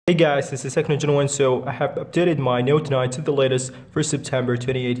Hey guys, this is Second So I have updated my Note 9 to the latest for September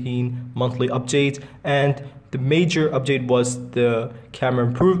 2018 monthly update, and the major update was the camera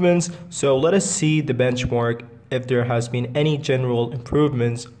improvements. So let us see the benchmark if there has been any general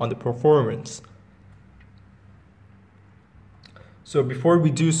improvements on the performance. So before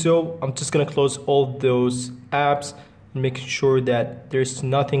we do so, I'm just going to close all those apps and make sure that there's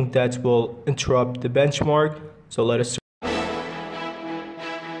nothing that will interrupt the benchmark. So let us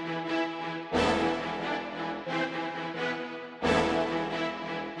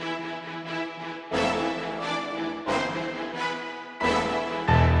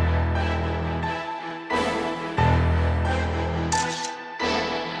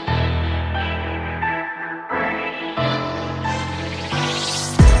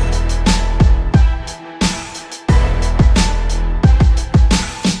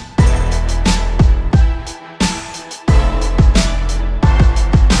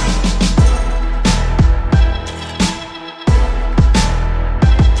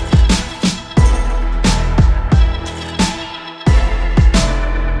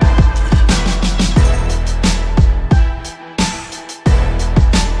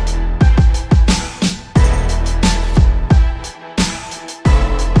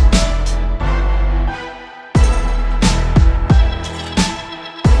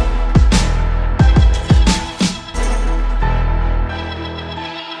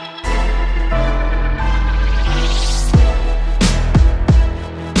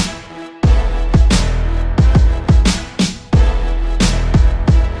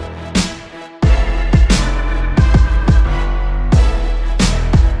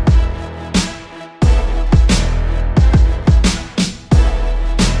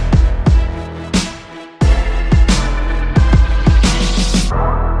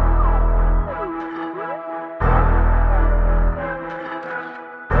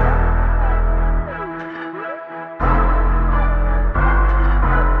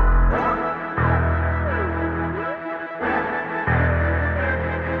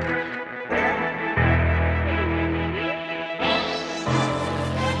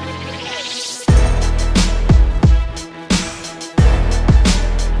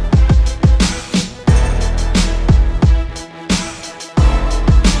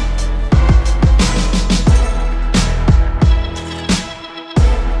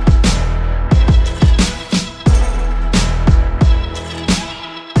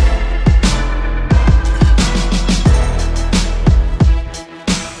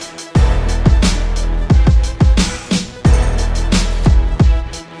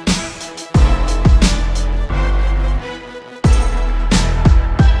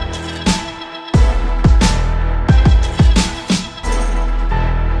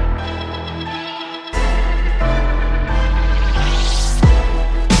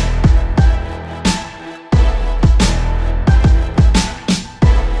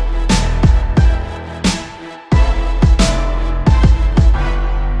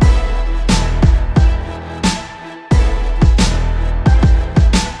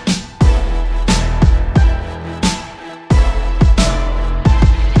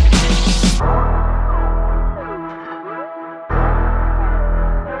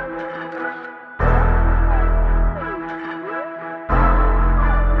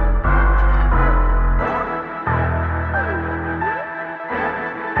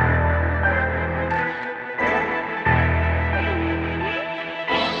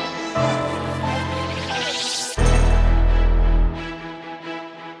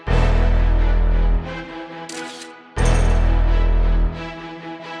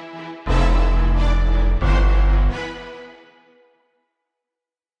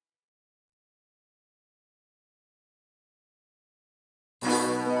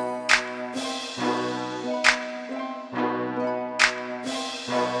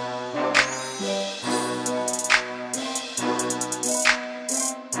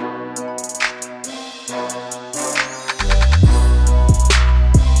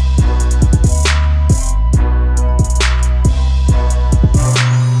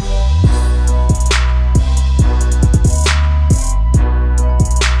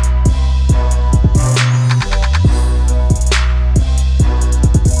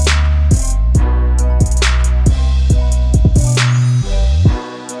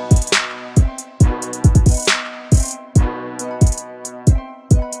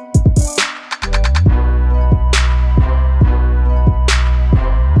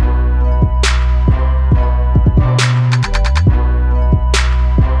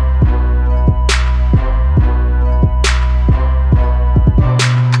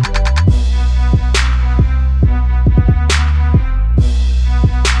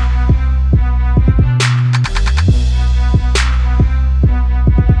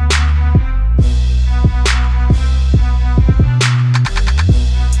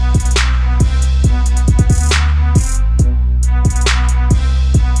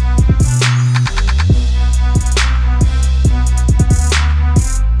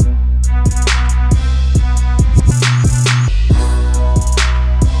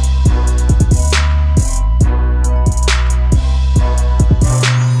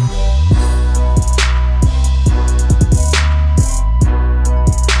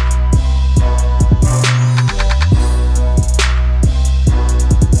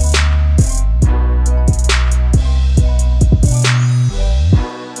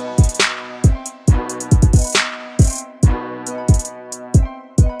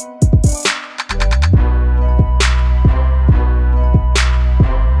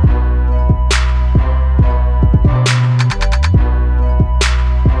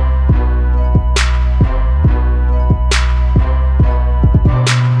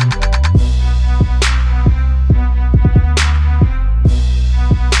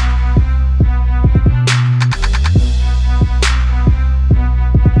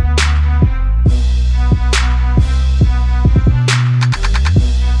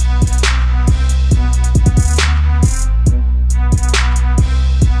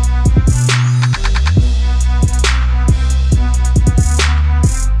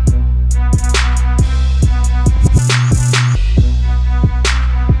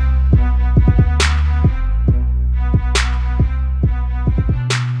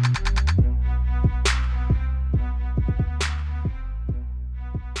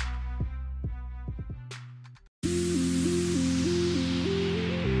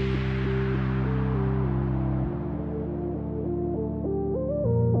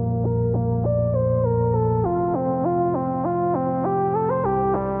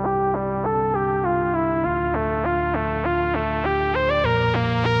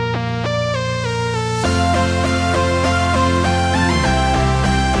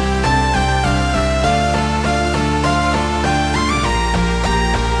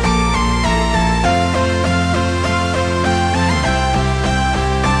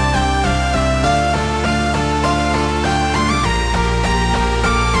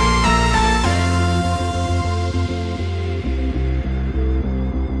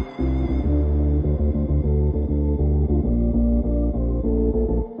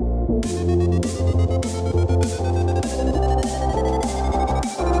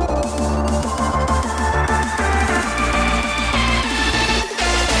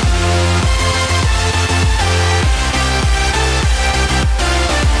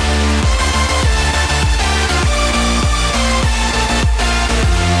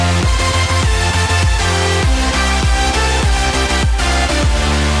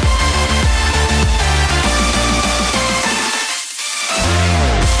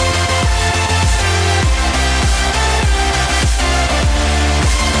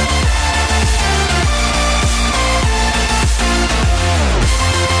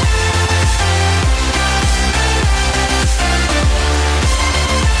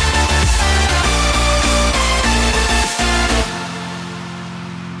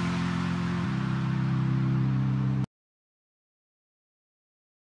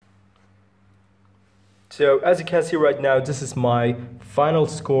So as you can see right now, this is my final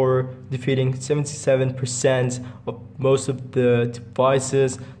score, defeating 77% of most of the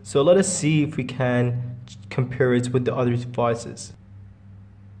devices. So let us see if we can compare it with the other devices.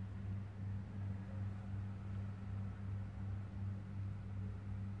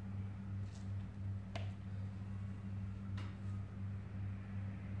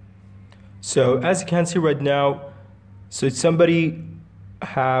 So as you can see right now, so somebody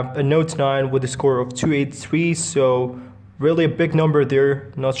have a Note 9 with a score of 283, so really a big number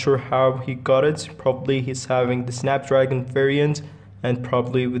there. Not sure how he got it. Probably he's having the Snapdragon variant, and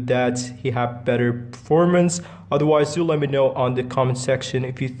probably with that he have better performance. Otherwise, do let me know on the comment section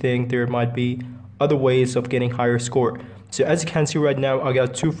if you think there might be other ways of getting higher score. So as you can see right now, I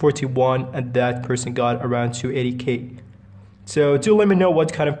got 241 and that person got around 280k. So do let me know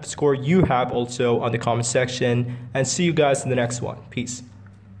what kind of score you have also on the comment section, and see you guys in the next one. Peace.